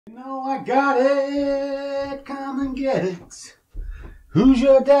You know I got it, come and get it. Who's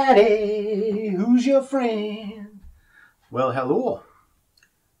your daddy? Who's your friend? Well, hello.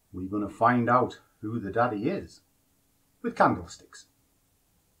 We're going to find out who the daddy is with candlesticks.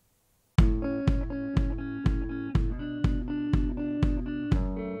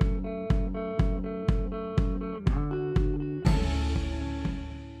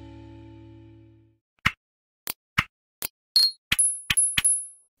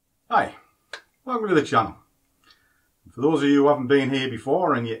 Hi, welcome to the channel. For those of you who haven't been here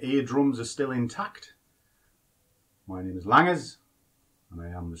before and your eardrums are still intact, my name is 𝗖𝗢𝗡𝗡𝗖𝗧 and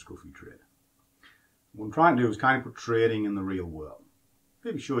I am the Scruffy trader. What I'm trying to do is kind of put trading in the real world.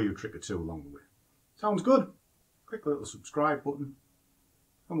 Maybe show you a trick or two along the way. Sounds good? Click the little subscribe button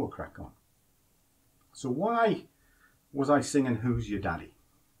and we'll crack on. So why was I singing Who's Your Daddy?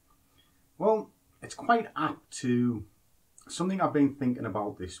 Well, it's quite apt to something I've been thinking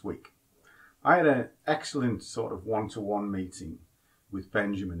about this week. I had an excellent sort of one-to-one meeting with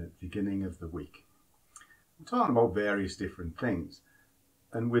Benjamin at the beginning of the week. We're talking about various different things.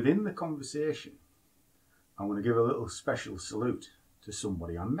 And within the conversation, I want to give a little special salute to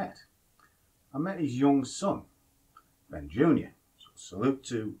somebody I met. I met his young son, Ben Jr. So salute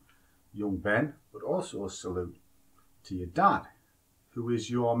to young Ben, but also a salute to your dad, who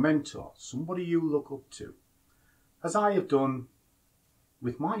is your mentor, somebody you look up to, as I have done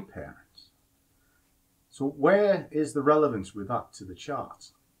with my parents. So where is the relevance with that to the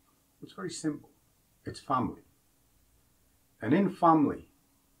charts? It's very simple. It's family. And in family,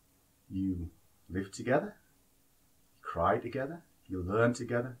 you live together, you cry together, you learn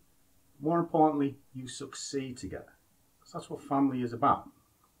together. More importantly, you succeed together. Because that's what family is about.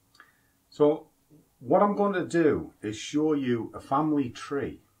 So what I'm going to do is show you a family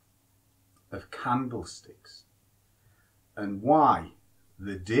tree of candlesticks and why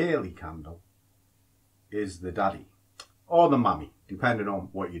the daily candle is the daddy or the mummy, depending on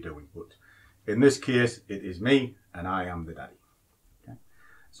what you're doing. But in this case, it is me and I am the daddy. Okay?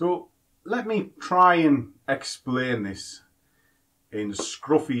 So let me try and explain this in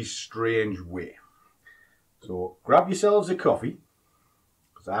Scruffy's strange way. So grab yourselves a coffee,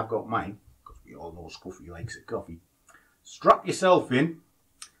 because I've got mine, because we all know Scruffy likes a coffee. Strap yourself in,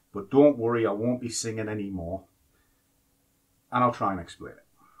 but don't worry, I won't be singing anymore. And I'll try and explain it.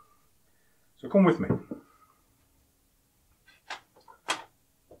 So come with me.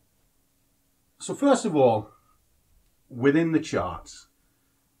 So first of all, within the charts,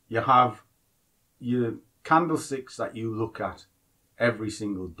 you have your candlesticks that you look at every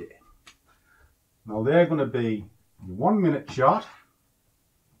single day. Now they're going to be your 1 minute chart,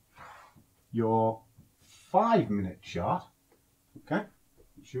 your 5 minute chart, okay,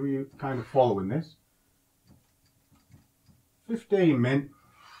 I'm sure you're kind of following this, 15 min,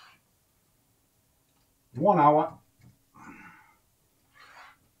 1 hour,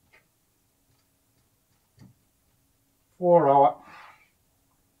 four hour,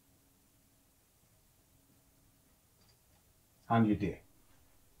 and your day.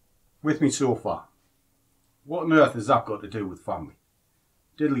 With me so far? What on earth has that got to do with family?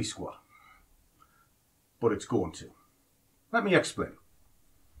 Diddly squat. But it's going to. Let me explain.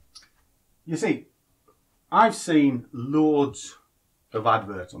 You see, I've seen loads of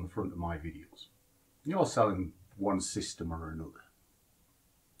adverts on the front of my videos. You're selling one system or another.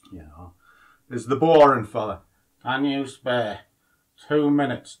 You know, there's the boring fella. Can you spare 2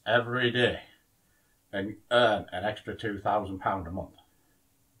 minutes every day and earn an extra £2,000 a month?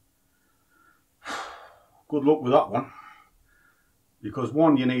 Good luck with that one. Because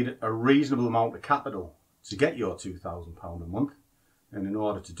one, you need a reasonable amount of capital to get your £2,000 a month. And in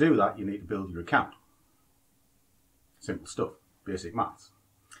order to do that, you need to build your account. Simple stuff, basic maths.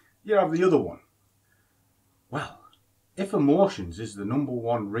 You have the other one. Well, if emotions is the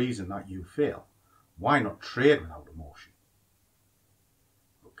 #1 reason that you fail, why not trade without emotion?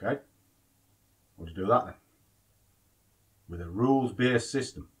 Okay, how to do that then? With a rules-based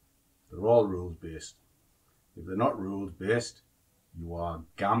system. They're all rules-based. If they're not rules-based, you are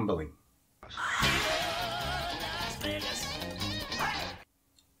gambling.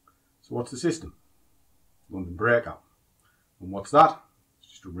 So what's the system? London breakout. And what's that?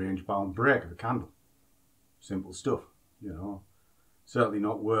 It's just a range-bound break of a candle. Simple stuff, you know. Certainly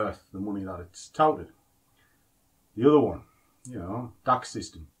not worth the money that it's touted. The other one, you know, DAX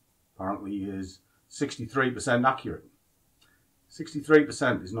system, apparently is 63% accurate.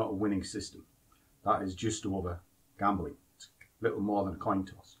 63% is not a winning system. That is just over gambling. It's little more than a coin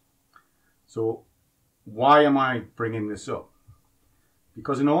toss. So why am I bringing this up?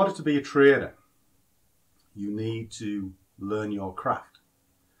 Because in order to be a trader, you need to learn your craft.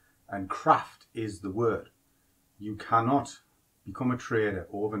 And craft is the word. You cannot become a trader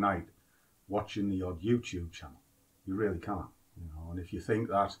overnight watching the odd YouTube channel. You really can't. You know, and if you think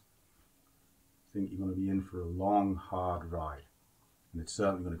that, I think you're going to be in for a long, hard ride. And it's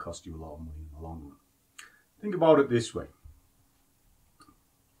certainly going to cost you a lot of money in the long run. Think about it this way.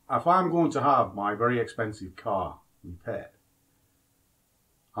 If I'm going to have my very expensive car repaired,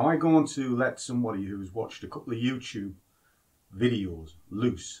 am I going to let somebody who's watched a couple of YouTube videos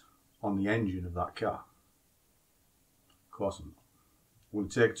loose on the engine of that car? Of course I'm not. I'm going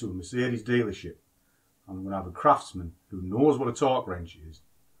to take it to a Mercedes dealership and I'm going to have a craftsman who knows what a torque wrench is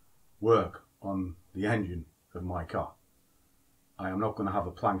work on the engine of my car. I am not going to have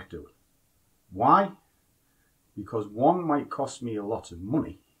a plank do it. Why? Because one might cost me a lot of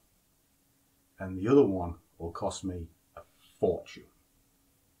money and the other one will cost me a fortune.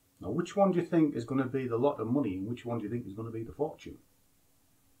 Now, which one do you think is going to be the lot of money and which one do you think is going to be the fortune?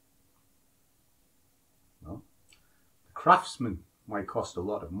 Well, the craftsman might cost a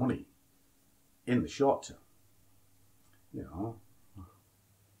lot of money in the short term. You know,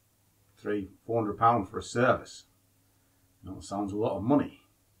 £300-400 for a service. You know, it sounds a lot of money.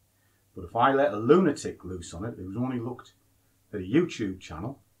 But if I let a lunatic loose on it who's only looked at a YouTube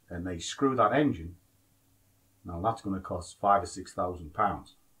channel and they screw that engine, now that's going to cost £5,000 or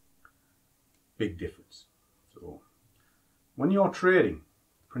 £6,000. Big difference. So when you're trading,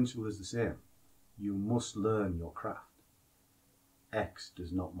 the principle is the same. You must learn your craft. X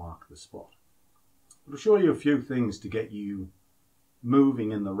does not mark the spot. I'll show you a few things to get you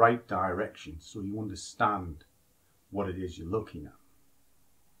moving in the right direction so you understand what it is you're looking at.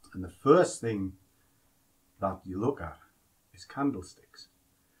 And the first thing that you look at is candlesticks.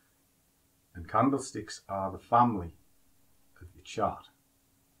 And candlesticks are the family of your chart.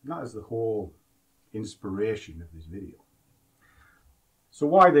 And that is the whole inspiration of this video. So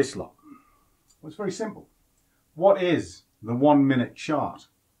why this lot? Well, it's very simple. What is the 1 minute chart,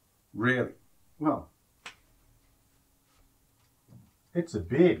 really? Well, it's a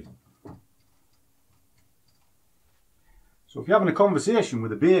baby. So if you're having a conversation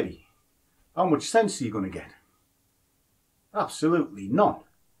with a baby, how much sense are you going to get? Absolutely none.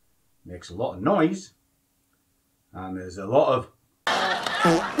 Makes a lot of noise, and there's a lot of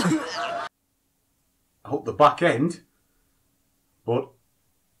out the back end, but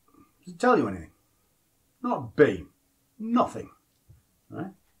does it tell you anything? Not a beam. Nothing.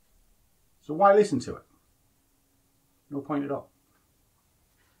 Right? So why listen to it? No point at all.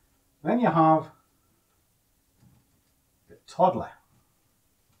 Then you have the toddler,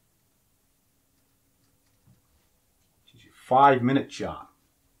 which is your 5 minute chart.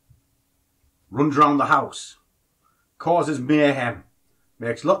 Runs around the house, causes mayhem,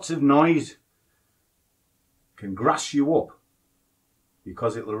 makes lots of noise, can grass you up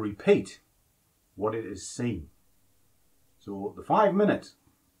because it will repeat what it has seen. So the 5 minute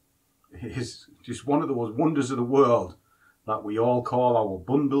is just one of those wonders of the world that we all call our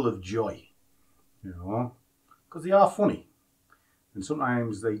bundle of joy, you know, because they are funny and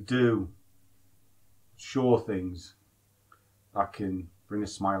sometimes they do show things that can bring a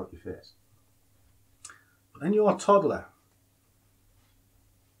smile at your face. But then your toddler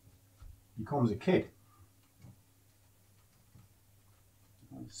becomes a kid,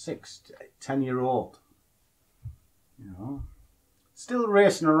 6 to 10-year-old, you know, still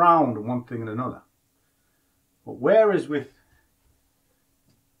racing around and one thing and another. But whereas with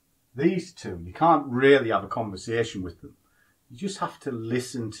these two, you can't really have a conversation with them. You just have to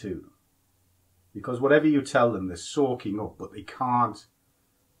listen to them. Because whatever you tell them, they're soaking up, but they can't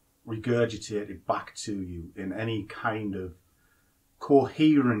regurgitate it back to you in any kind of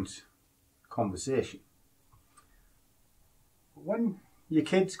coherent conversation. But when your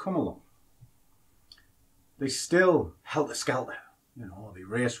kids come along, they still helter-skelter. You know, they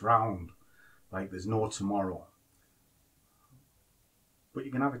race round like there's no tomorrow. But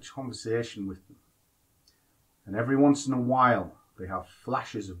you can have a conversation with them. And every once in a while, they have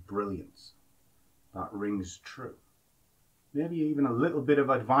flashes of brilliance that rings true. Maybe even a little bit of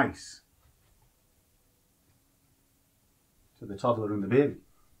advice to the toddler and the baby.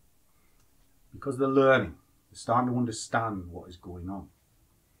 Because they're learning. They're starting to understand what is going on.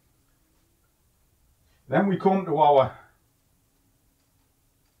 Then we come to our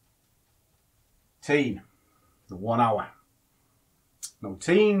teen, the 1 hour. Now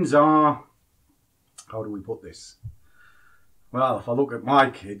teens are, how do we put this? Well, if I look at my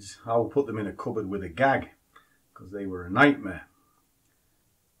kids, I will put them in a cupboard with a gag because they were a nightmare.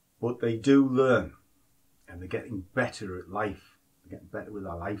 But they do learn and they're getting better at life. They're getting better with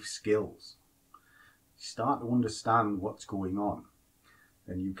their life skills. You start to understand what's going on.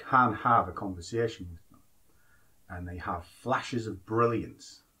 and you can have a conversation with them, and they have flashes of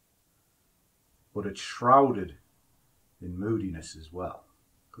brilliance, but it's shrouded in moodiness as well,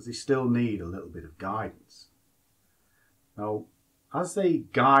 because they still need a little bit of guidance. Now, as they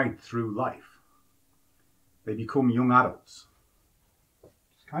guide through life, they become young adults.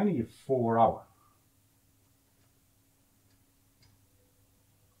 It's kind of your 4 hour.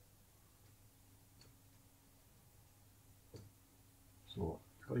 So,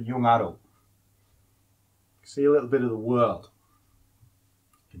 you've got a young adult. You can see a little bit of the world.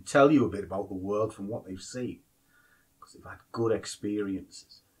 Can tell you a bit about the world from what they've seen, because they've had good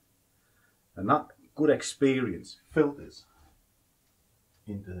experiences, and that good experience filters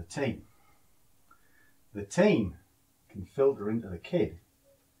into the teen. The teen can filter into the kid,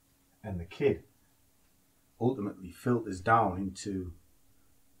 and the kid ultimately filters down into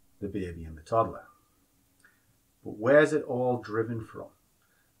the baby and the toddler. But where's it all driven from?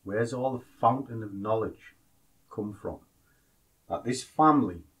 Where's all the fountain of knowledge come from that this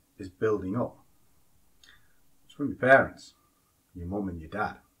family is building up? It's from your parents, your mum and your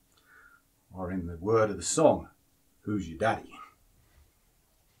dad. Or in the word of the song, who's your daddy?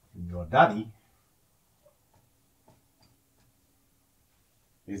 And your daddy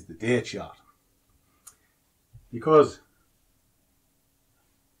is the day chart. Because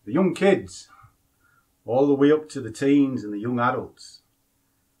the young kids, all the way up to the teens and the young adults,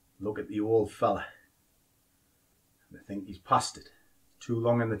 look at the old fella and they think he's past it, too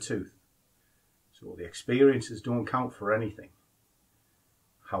long in the tooth. So the experiences don't count for anything.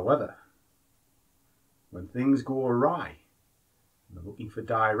 However, when things go awry, they're looking for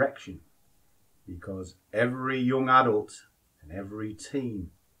direction, because every young adult and every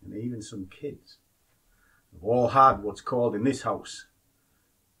teen and even some kids have all had what's called in this house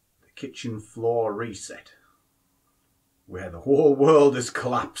the kitchen floor reset, where the whole world has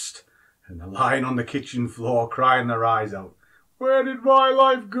collapsed and they're lying on the kitchen floor crying their eyes out. Where did my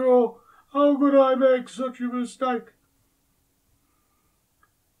life go? How could I make such a mistake?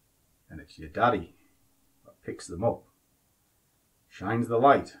 And it's your daddy that picks them up, shines the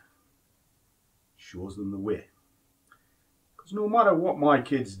light, shows them the way. Because no matter what my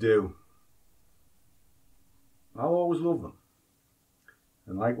kids do, I'll always love them.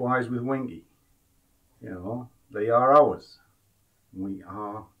 And likewise with Winky. You know, they are ours. We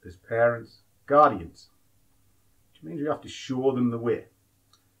are, as parents, guardians. Which means we have to show them the way.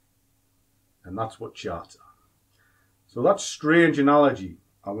 And that's what charts are. So that strange analogy,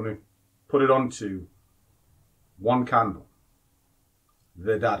 I want to put it onto one candle.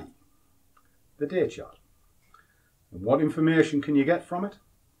 The daddy. The day chart. And what information can you get from it?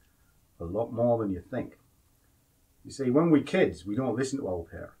 A lot more than you think. You see, when we're kids, we don't listen to our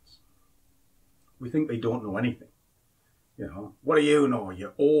parents. We think they don't know anything. You know, what do you know?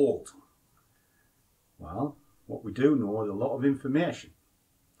 You're old. Well, what we do know is a lot of information.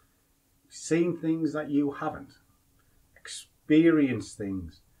 We've seen things that you haven't. Experienced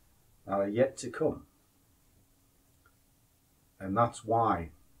things that are yet to come. And that's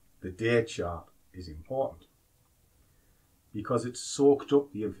why the day chart is important. Because it's soaked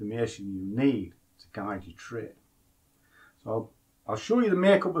up the information you need to guide your trade. So I'll show you the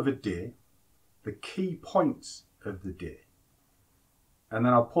makeup of a day, the key points of the day, and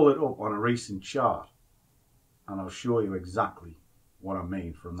then I'll pull it up on a recent chart and I'll show you exactly what I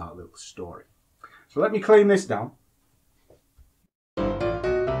mean from that little story. So let me clean this down.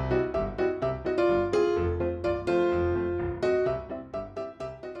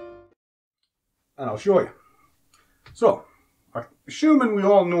 And I'll show you. So, assuming we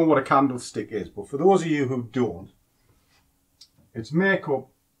all know what a candlestick is, but for those of you who don't, its makeup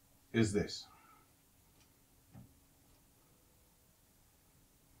is this.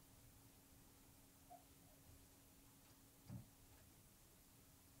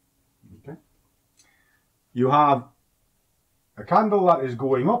 Okay. You have a candle that is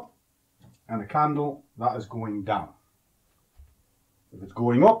going up and a candle that is going down. If it's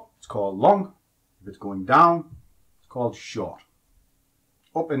going up, it's called long. If it's going down, it's called short.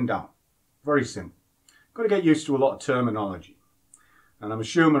 Up and down. Very simple. Got to get used to a lot of terminology. And I'm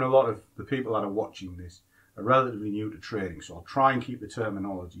assuming a lot of the people that are watching this are relatively new to trading. So I'll try and keep the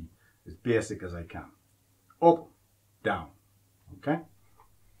terminology as basic as I can. Up, down. Okay?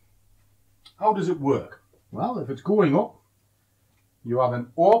 How does it work? Well, if it's going up, you have an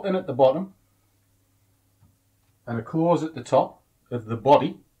open at the bottom and a close at the top of the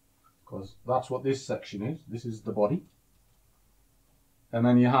body, because that's what this section is. This is the body. And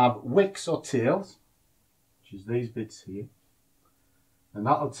then you have wicks or tails, which is these bits here. And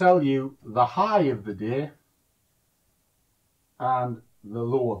that'll tell you the high of the day and the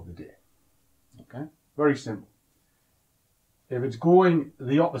low of the day. Okay, very simple. If it's going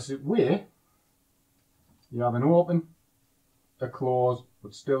the opposite way, you have an open, a close,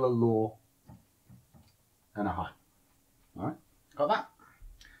 but still a low and a high. All right, got that?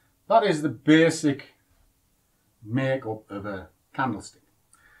 That is the basic makeup of a candlestick.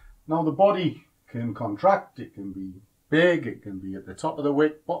 Now the body can contract, it can be big, it can be at the top of the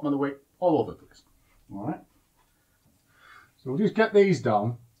wick, bottom of the wick, all over the place. All right. So we'll just get these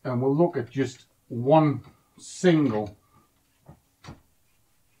down and we'll look at just one single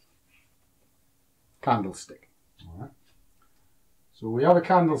candlestick. All right. So we have a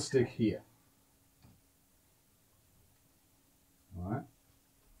candlestick here. All right.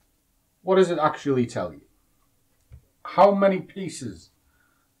 What does it actually tell you? How many pieces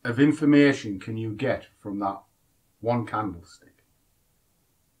of information can you get from that one candlestick?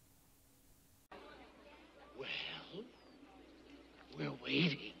 Well, we're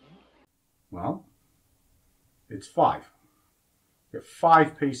waiting. Well, it's 5. You get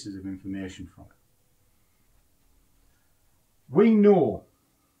 5 pieces of information from it. We know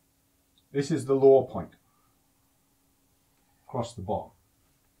this is the low point across the bottom.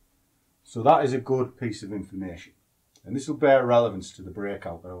 So that is a good piece of information. And this will bear relevance to the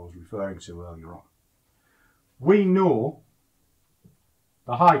breakout that I was referring to earlier on. We know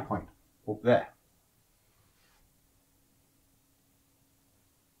the high point up there.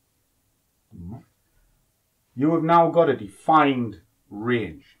 You have now got a defined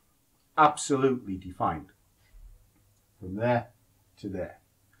range, absolutely defined, from there to there.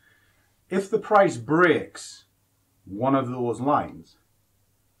 If the price breaks one of those lines,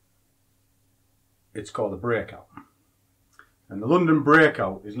 it's called a breakout. And the London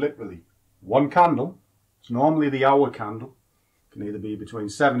breakout is literally one candle. It's normally the hour candle. It can either be between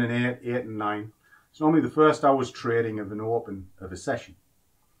 7 and 8, 8 and 9. It's normally the first hour's trading of an open of a session.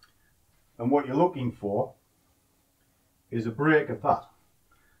 And what you're looking for is a break of that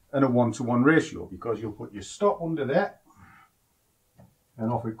and a 1-to-1 ratio, because you'll put your stop under there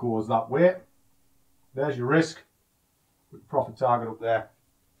and off it goes that way. There's your risk. Put profit target up there.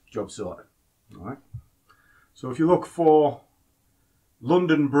 Job sorted. All right. So if you look for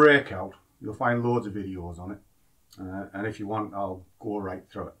London breakout, you'll find loads of videos on it. And if you want, I'll go right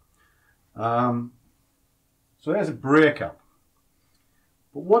through it. So there's a breakout.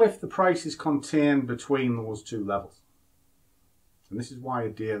 But what if the price is contained between those two levels? And this is why a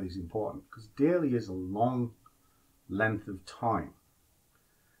daily is important, because daily is a long length of time.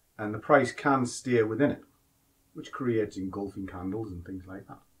 And the price can stay within it, which creates engulfing candles and things like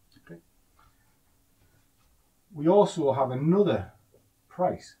that. Okay. We also have another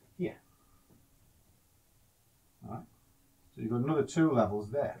price here. All right. So you've got another 2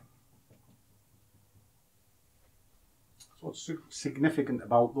 levels there. So what's significant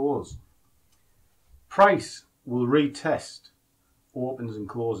about those? Price will retest opens and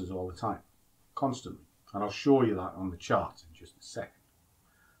closes all the time, constantly. And I'll show you that on the chart in just a second.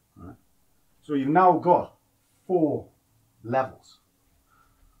 All right. So you've now got 4 levels.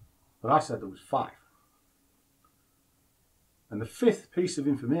 But I said there was 5. And the 5th piece of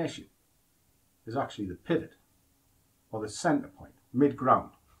information is actually the pivot, or the center point,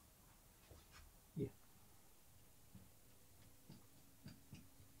 mid-ground. Yeah.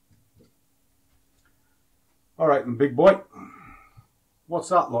 All right, then, big boy. What's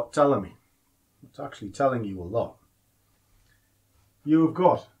that lot telling me? It's actually telling you a lot. You've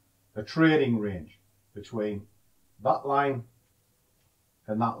got a trading range between that line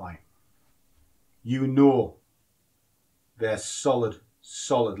and that line. You know they're solid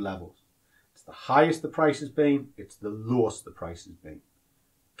levels. It's the highest the price has been, it's the lowest the price has been.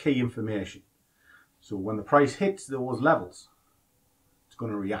 Key information. So when the price hits those levels, it's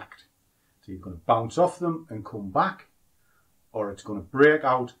going to react. So you're going to bounce off them and come back, or it's going to break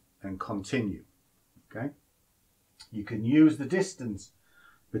out and continue. Okay? You can use the distance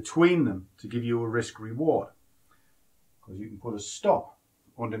between them to give you a risk reward, because you can put a stop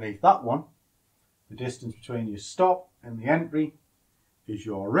underneath that one. The distance between your stop and the entry is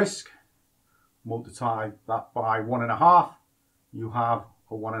your risk. Multiply that by 1.5, you have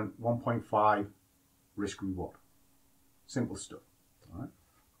a 1.5 risk reward. Simple stuff. All right?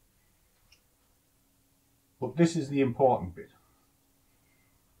 But this is the important bit,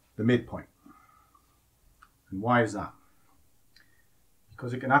 the midpoint. And why is that?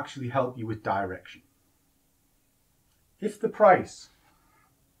 Because it can actually help you with direction. If the price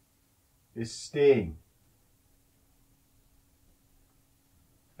is staying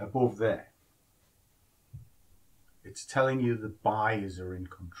above there, it's telling you the buyers are in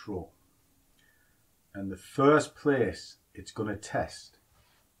control. And the first place it's going to test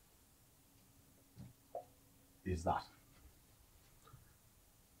is that.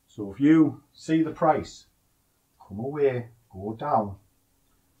 So if you see the price come away, go down,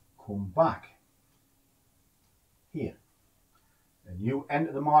 come back here, and you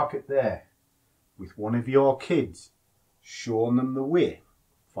enter the market there with one of your kids, showing them the way,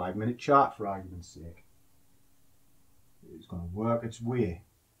 5-minute chart for argument's sake, it's going to work its way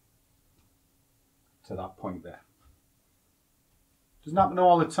to that point there. Doesn't happen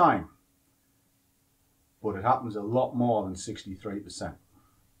all the time, but it happens a lot more than 63%.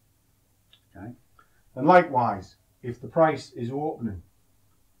 Okay? And likewise, if the price is opening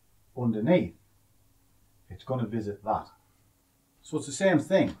underneath, it's going to visit that. So it's the same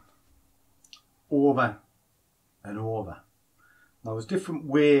thing over and over. Now there's different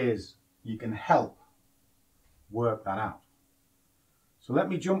ways you can help work that out. So let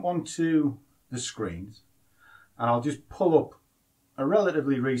me jump onto the screens and I'll just pull up a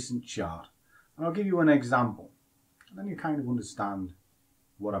relatively recent chart and I'll give you an example, and then you kind of understand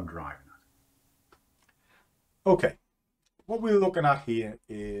what I'm driving at. Okay, what we're looking at here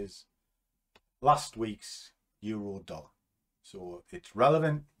is last week's euro dollar. So it's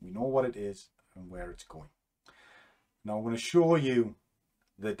relevant, we know what it is and where it's going. Now I'm going to show you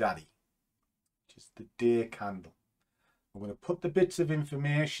the daddy, which is the day candle. I'm going to put the bits of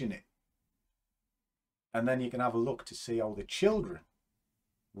information in, and then you can have a look to see how the children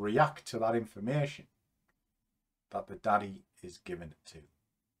react to that information that the daddy is giving it to.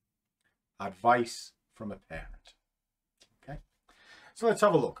 Advice from a parent. Okay, so let's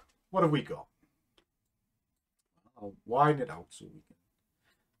have a look. What have we got? I'll widen it out so we can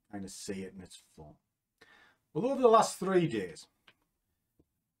kind of see it in its form. Well, over the last 3 days,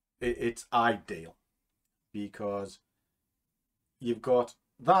 it's ideal because you've got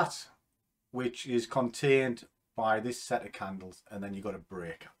that which is contained by this set of candles, and then you've got a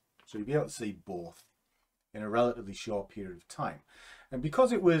breakout. So you'll be able to see both in a relatively short period of time. And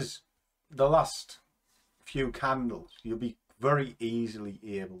because it was the last few candles, you'll be very easily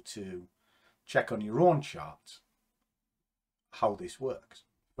able to check on your own charts how this works.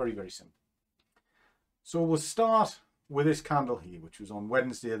 Very, very simple. So we'll start with this candle here, which was on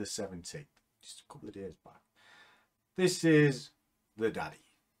Wednesday the 17th, just a couple of days back. This is the daddy.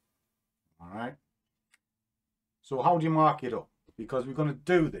 All right. So how do you mark it up? Because we're going to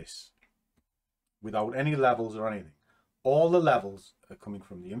do this without any levels or anything. All the levels are coming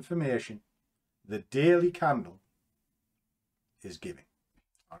from the information the daily candle is giving.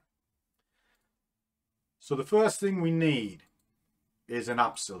 All right. So the first thing we need is an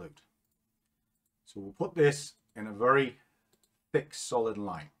absolute. So we'll put this in a very thick solid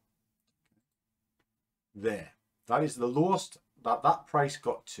line. There. That is the lowest that price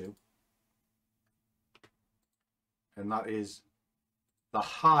got to. And that is the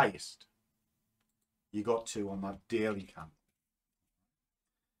highest you got to on that daily candle.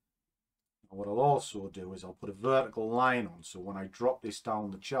 And what I'll also do is I'll put a vertical line on, so when I drop this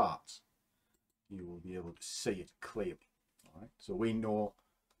down the charts, you will be able to see it clearly. All right? So we know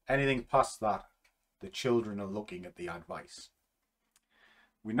anything past that, the children are looking at the advice.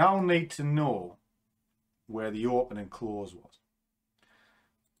 We now need to know where the open and close was.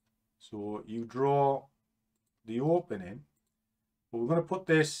 So you draw the opening, but we're going to put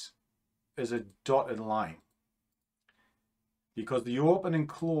this as a dotted line because the open and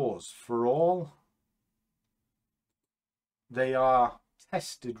close, for all they are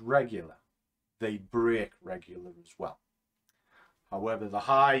tested regular, they break regular as well. However, the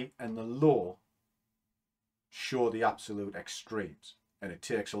high and the low show the absolute extremes, and it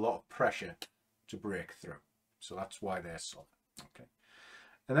takes a lot of pressure to break through. So that's why they're solid. Okay,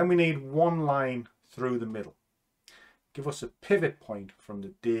 and then we need one line through the middle. Give us a pivot point from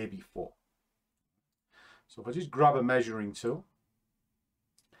the day before. So if I just grab a measuring tool,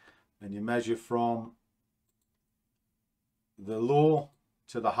 and you measure from the low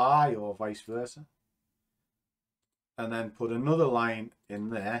to the high or vice versa, and then put another line in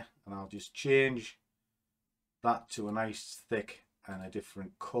there, and I'll just change that to a nice thick and a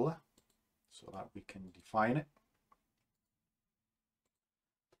different color so that we can define it.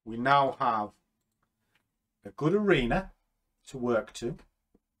 We now have a good arena to work to,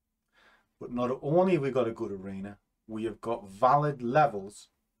 but not only have we got a good arena, we have got valid levels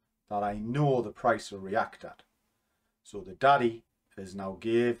that I know the price will react at. So the daddy has now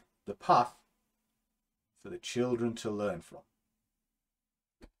gave the path for the children to learn from.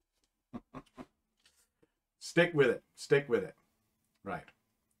 Stick with it, stick with it. Right.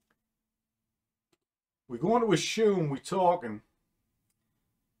 We're going to assume we're talking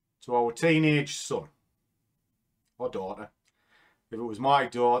to our teenage son, or daughter. If it was my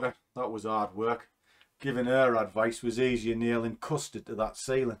daughter, that was hard work. Giving her advice was easier nailing custard to that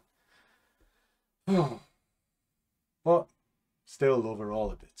ceiling. But still love her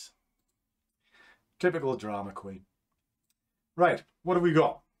all a bit. Typical drama queen. Right, what have we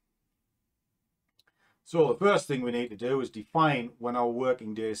got? So the first thing we need to do is define when our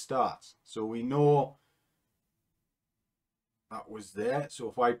working day starts. So we know that was there. So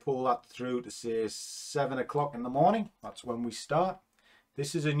if I pull that through to say 7 o'clock in the morning, that's when we start.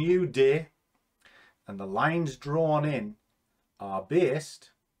 This is a new day, and the lines drawn in are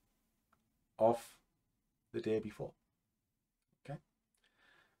based off the day before. Okay.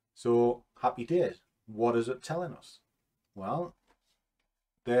 So happy days. What is it telling us? Well,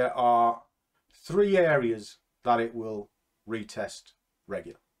 there are 3 areas that it will retest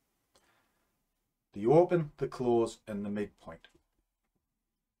regular. The open, the close, and the midpoint.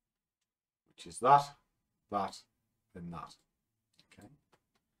 Which is that, and that. Okay.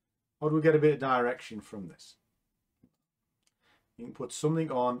 How do we get a bit of direction from this? You can put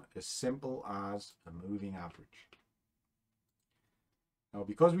something on as simple as a moving average. Now,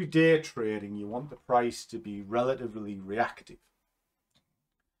 because we're day trading, you want the price to be relatively reactive.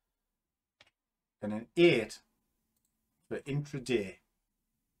 And an 8 for intraday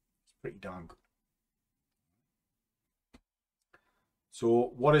is pretty darn good.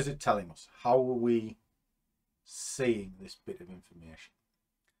 So what is it telling us? How are we seeing this bit of information?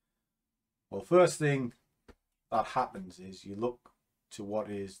 Well, first thing that happens is you look to what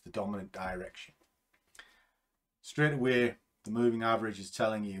is the dominant direction. Straight away, the moving average is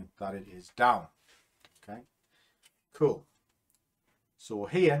telling you that it is down. Okay, cool. So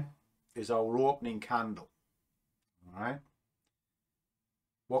here is our opening candle. All right.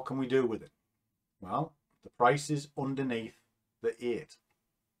 What can we do with it? Well, the price is underneath the 8.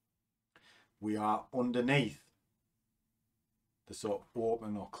 We are underneath the sort of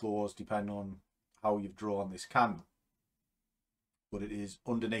open or close, depending on how you've drawn this candle. But it is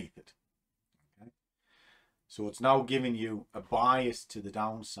underneath it. Okay. So it's now giving you a bias to the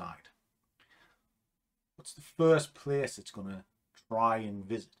downside. What's the first place it's going to try and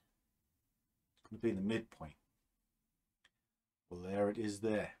visit? It's going to be the midpoint. Well, there it is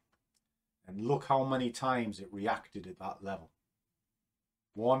there. And look how many times it reacted at that level.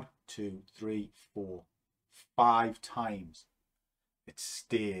 1, 2, 3, 4, 5 times it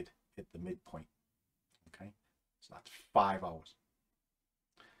stayed at the midpoint. Okay, so that's 5 hours.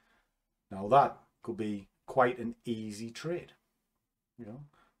 Now that could be quite an easy trade. You know,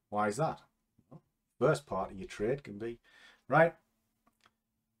 why is that? Well, first part of your trade can be, right,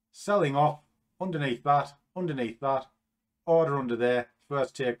 selling off underneath that, order under there,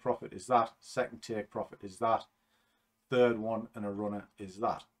 first take profit is that, second take profit is that, third one and a runner is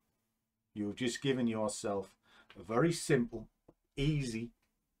that. You've just given yourself a very simple, easy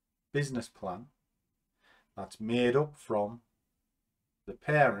business plan that's made up from the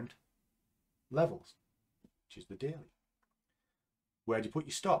parent levels, which is the daily. Where do you put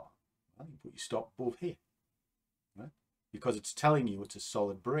your stop? Well, you put your stop above here, right? Because it's telling you it's a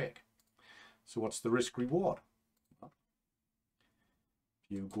solid break. So what's the risk reward? Well,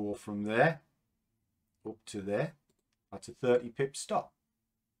 if you go from there up to there, that's a 30 pip stop.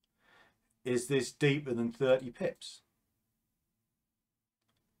 Is this deeper than 30 pips?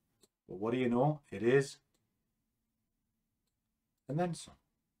 Well, what do you know? It is. And then some.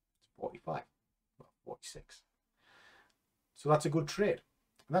 It's 45, well, 46. So that's a good trade.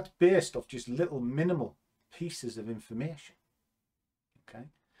 And that's based off just little minimal pieces of information. Okay.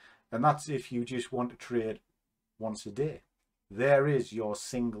 And that's if you just want to trade once a day. There is your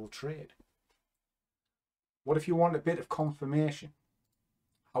single trade. What if you want a bit of confirmation?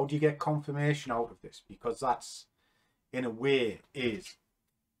 How do you get confirmation out of this? Because that's, in a way, is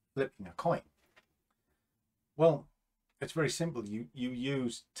flipping a coin. Well, it's very simple. You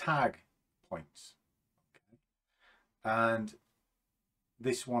use tag points. Okay? And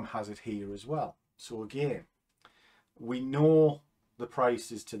this one has it here as well. So again, we know the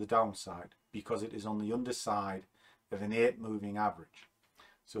price is to the downside because it is on the underside of an 8 moving average.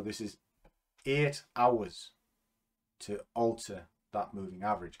 So this is 8 hours to alter that moving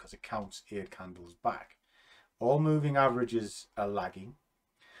average because it counts 8 candles back. All moving averages are lagging,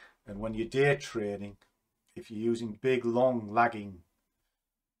 and when you're day trading, if you're using big long lagging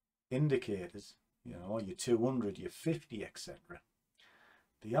indicators, you know, your 200, your 50, etc.,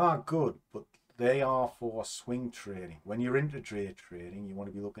 they are good, but they are for swing trading. When you're intraday trading, you want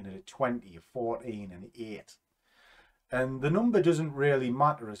to be looking at a 20, a 14 and an 8. And the number doesn't really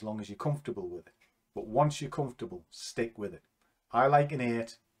matter as long as you're comfortable with it. But once you're comfortable, stick with it. I like an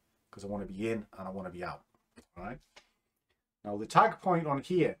 8 because I want to be in and I want to be out. All right. Now the tag point on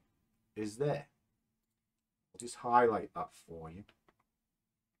here is there. I'll just highlight that for you.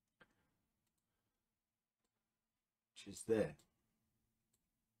 Which is there.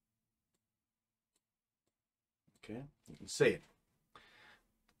 Okay, you can see it. The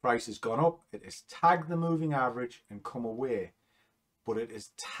price has gone up. It has tagged the moving average and come away, but it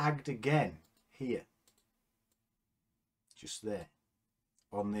is tagged again here, just there,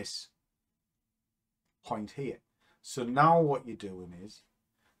 on this point here. So now what you're doing is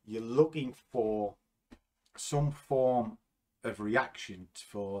you're looking for some form of reaction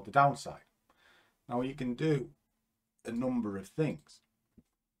for the downside. Now you can do a number of things.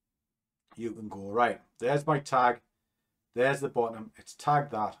 You can go, right, there's my tag, there's the bottom, it's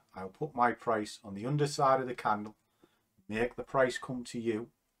tagged that, I'll put my price on the underside of the candle, make the price come to you,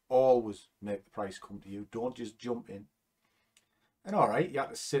 always make the price come to you, don't just jump in. And all right, you have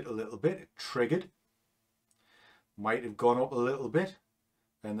to sit a little bit, it triggered, might have gone up a little bit,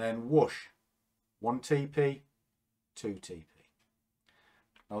 and then whoosh, 1 TP, 2 TP.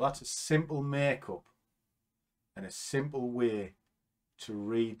 Now that's a simple makeup and a simple way to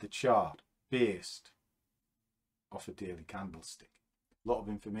read the chart based off a daily candlestick. A lot of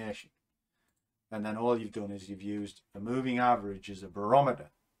information. And then all you've done is you've used a moving average as a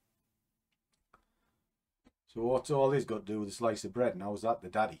barometer. So what's all this got to do with a slice of bread? Now is that the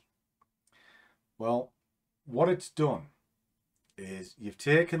daddy? Well, what it's done is you've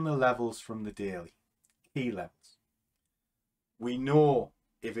taken the levels from the daily, key levels. We know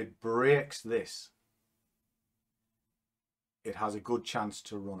if it breaks this, it has a good chance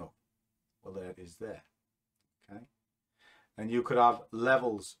to run up. Well, there it is there. Okay. And you could have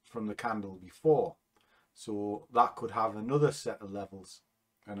levels from the candle before. So that could have another set of levels.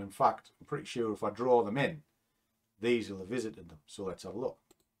 And in fact, I'm pretty sure if I draw them in, these will have visited them. So let's have a look.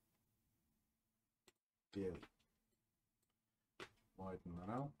 Daily. Widen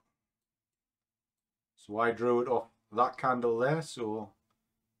that out. So I drew it off that candle there. So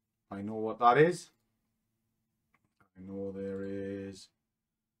I know what that is. I know there is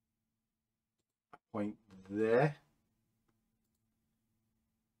a point there.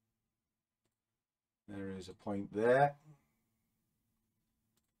 There is a point there.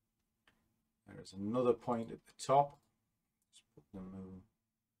 There is another point at the top. Let's put the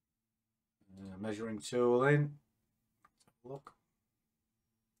measuring tool in. Let's have a look.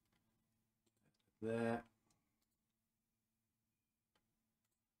 There.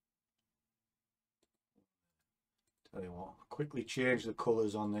 Tell you what, I'll quickly change the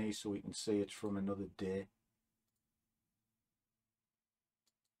colours on these so we can see it's from another day.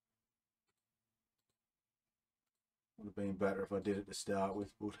 Would have been better if I did it to start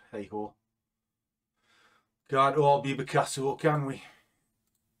with, but hey ho. Can't all be Picasso, can we?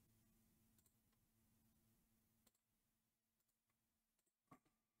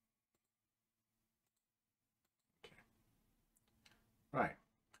 Okay. Right.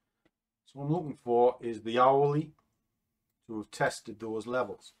 So what I'm looking for is the hourly to have tested those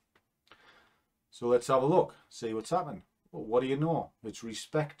levels. So let's have a look, see what's happened. Well, what do you know? It's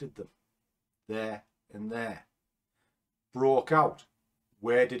respected them. There and there. Broke out.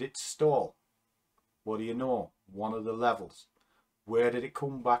 Where did it stall? What do you know? One of the levels. Where did it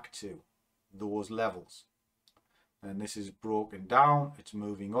come back to? Those levels. And this is broken down. It's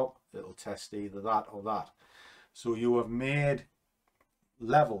moving up. It'll test either that or that. So you have made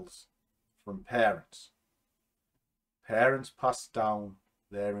levels from parents. Parents pass down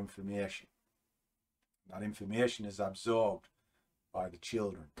their information. That information is absorbed by the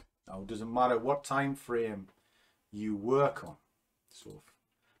children. Now it doesn't matter what time frame you work on. So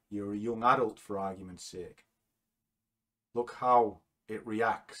if you're a young adult, for argument's sake, look how it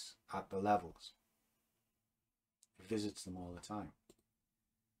reacts at the levels. It visits them all the time.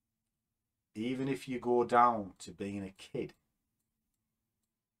 Even if you go down to being a kid,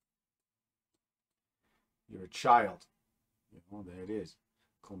 you're a child, you know, there it is.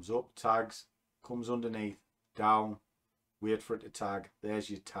 Comes up, tags, comes underneath, down, wait for it to tag, there's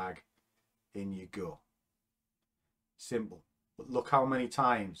your tag, in you go. Simple. But look how many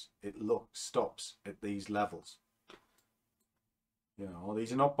times it stops at these levels. You know,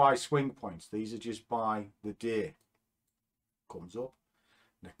 these are not by swing points, these are just by the day. Comes up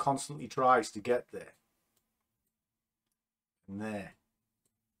and it constantly tries to get there. And there.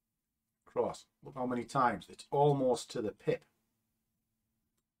 Cross. Look how many times. It's almost to the pip.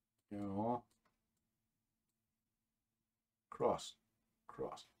 You know. Cross.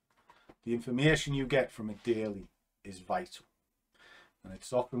 Cross. The information you get from a daily is vital. And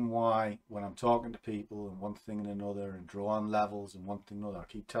it's often why when I'm talking to people and one thing and another and drawing levels and one thing and another, I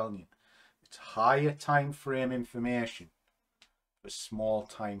keep telling you, It's higher time frame information for small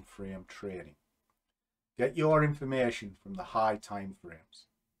time frame trading. Get your information from the high time frames,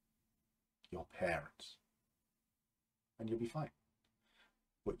 your parents, and you'll be fine.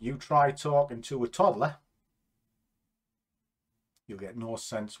 But you try talking to a toddler, you'll get no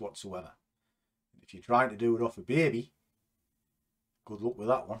sense whatsoever. If you're trying to do it off a baby, good luck with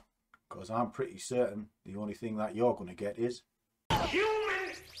that one, because I'm pretty certain the only thing that you're going to get is Human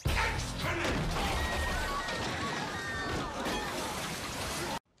excrement!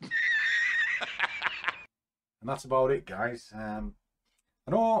 And that's about it, guys. I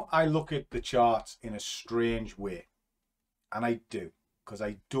know I look at the charts in a strange way, and I do, because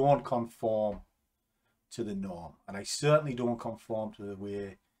I don't conform to the norm, and I certainly don't conform to the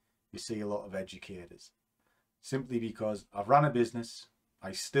way you see a lot of educators, simply because I've run a business.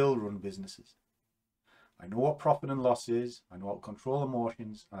 I still run businesses. I know what profit and loss is, I know how to control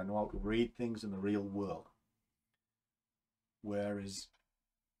emotions, and I know how to read things in the real world, whereas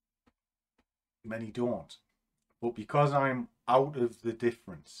many don't. But because I'm out of the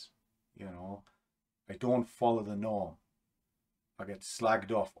difference, you know, I don't follow the norm, I get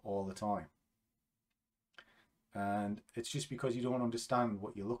slagged off all the time. And it's just because you don't understand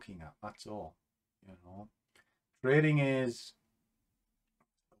what you're looking at, that's all. You know, trading is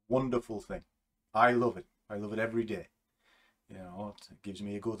a wonderful thing. I love it. I love it every day. You know, it gives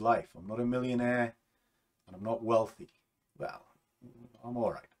me a good life. I'm not a millionaire and I'm not wealthy. Well, I'm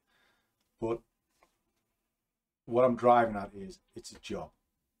all right. But what I'm driving at is it's a job.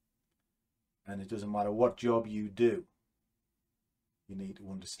 And it doesn't matter what job you do. You need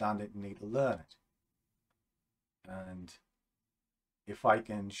to understand it, you need to learn it. And if I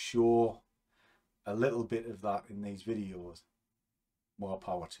can show a little bit of that in these videos, more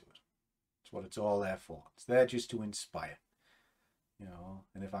power to it. It's what it's all there for. It's there just to inspire, you know.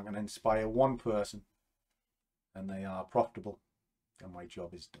 And if I can inspire one person and they are profitable, then my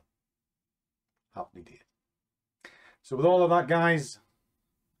job is done. Happily did. So with all of that, guys,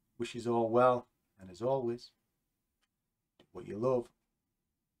 wish you all well, and as always, do what you love,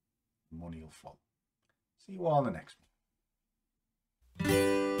 money will follow. See you all in the next one.